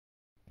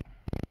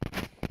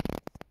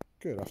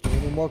Good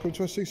afternoon and welcome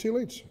to SCC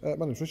Leeds.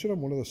 My name's Richard, I'm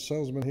one of the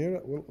salesmen here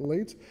at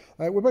Leeds.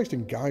 We're based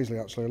in Guiseley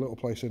actually, a little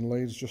place in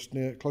Leeds just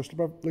close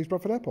to Leeds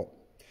Bradford Airport.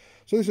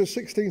 So this is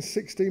a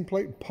 16/16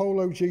 plate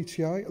POLO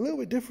Gti, a little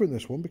bit different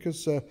this one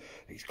because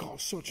it's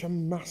got such a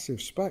massive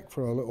spec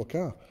for a little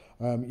car.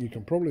 You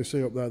can probably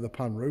see up there the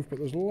pan roof, but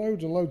there's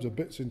loads and loads of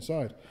bits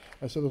inside.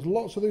 So there's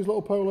lots of these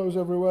little Polos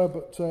everywhere,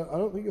 but I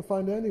don't think you'll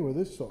find any with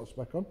this sort of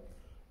spec on.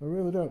 I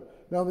really don't.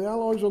 Now the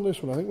alloys on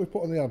this one, I think we've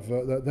put on the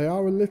advert that they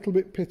are a little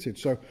bit pitted,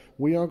 so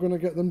we are going to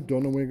get them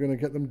done, and we're going to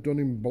get them done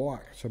in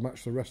black to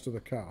match the rest of the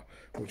car,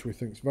 which we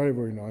think is very,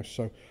 very nice.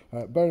 So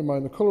bear in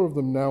mind the colour of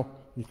them now,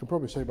 you can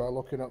probably see by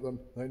looking at them,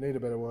 they need a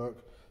bit of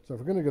work. So if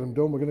we're going to get them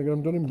done, we're going to get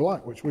them done in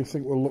black, which we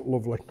think will look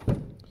lovely.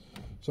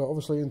 So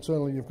obviously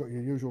internally you've got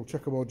your usual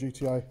checkerboard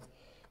GTI,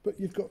 but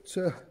you've got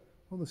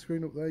on the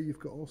screen up there, you've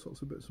got all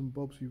sorts of bits and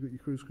bobs. You've got your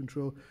cruise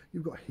control.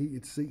 You've got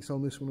heated seats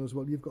on this one as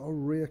well. You've got a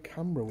rear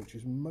camera, which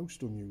is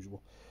most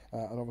unusual.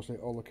 And obviously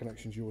all the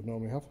connections you would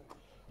normally have.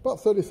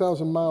 About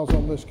 30,000 miles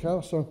on this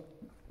car, so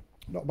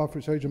not bad for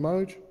its age of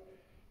mileage.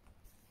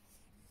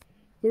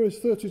 There is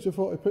 30 to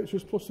 40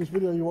 pictures plus this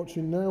video you're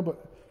watching now, but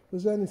if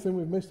there's anything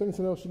we've missed,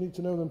 anything else you need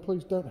to know, then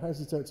please don't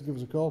hesitate to give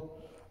us a call.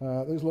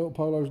 These little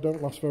Polos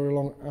don't last very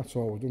long at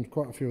all. We've done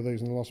quite a few of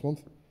these in the last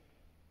month.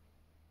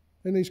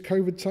 In these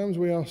COVID times,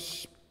 we are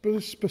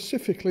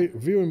specifically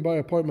viewing by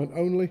appointment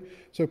only,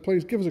 so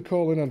please give us a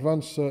call in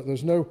advance.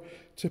 There's no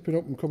tipping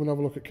up and come and have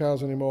a look at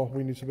cars anymore.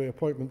 We need to be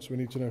appointments. We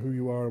need to know who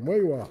you are and where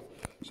you are.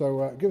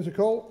 So give us a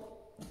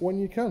call when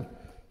you can.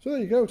 So there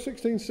you go,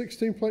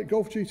 16/16 plate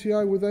Golf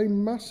GTI with a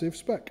massive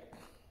spec.